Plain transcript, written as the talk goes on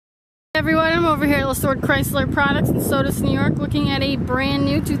Everyone, I'm over here at Chrysler Products in Sedan, New York, looking at a brand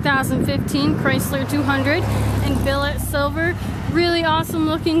new 2015 Chrysler 200 in billet silver. Really awesome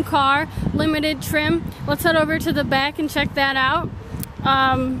looking car, limited trim. Let's head over to the back and check that out.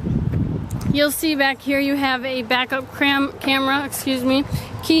 You'll see back here you have a backup camera,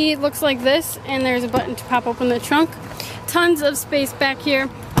 Key looks like this, and there's a button to pop open the trunk. Tons of space back here.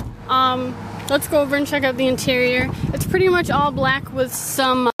 Let's go over and check out the interior. It's pretty much all black with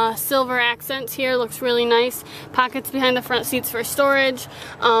some silver accents here. Looks really nice. Pockets behind the front seats for storage.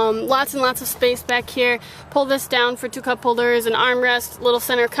 Lots and lots of space back here. Pull this down for 2 cup holders, an armrest, little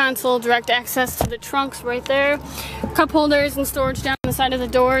center console, direct access to the trunks right there. Cup holders and storage down the side of the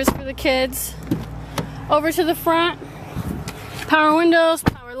doors for the kids. Over to the front. Power windows,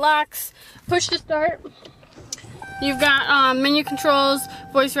 power locks, push to start. You've got menu controls,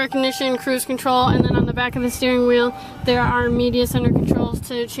 voice recognition, cruise control, and then on the back of the steering wheel there are media center controls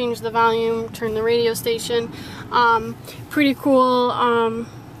to change the volume, turn the radio station. Pretty cool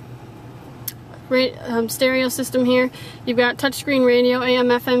stereo system here. You've got touchscreen radio, AM,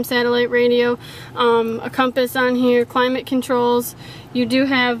 FM, satellite radio, a compass on here, climate controls. You do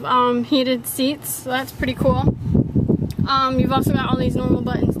have heated seats, so that's pretty cool. You've also got all these normal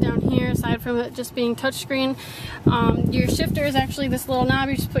buttons down here, aside from it just being touchscreen. Your shifter is actually this little knob.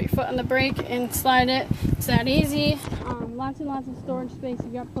 You just put your foot on the brake and slide it. It's that easy. Lots and lots of storage space.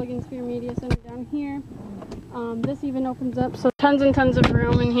 You've got plug-ins for your media center down here. This even opens up, so tons and tons of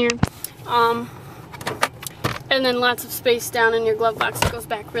room in here. And then lots of space down in your glove box. It goes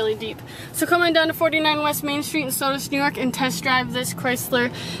back really deep. So come on down to 49 West Main Street in Sedan, New York, and test drive this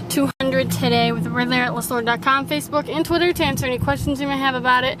Chrysler 200 today. We're there at LaSlord.com, Facebook, and Twitter to answer any questions you may have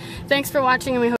about it. Thanks for watching, and we hope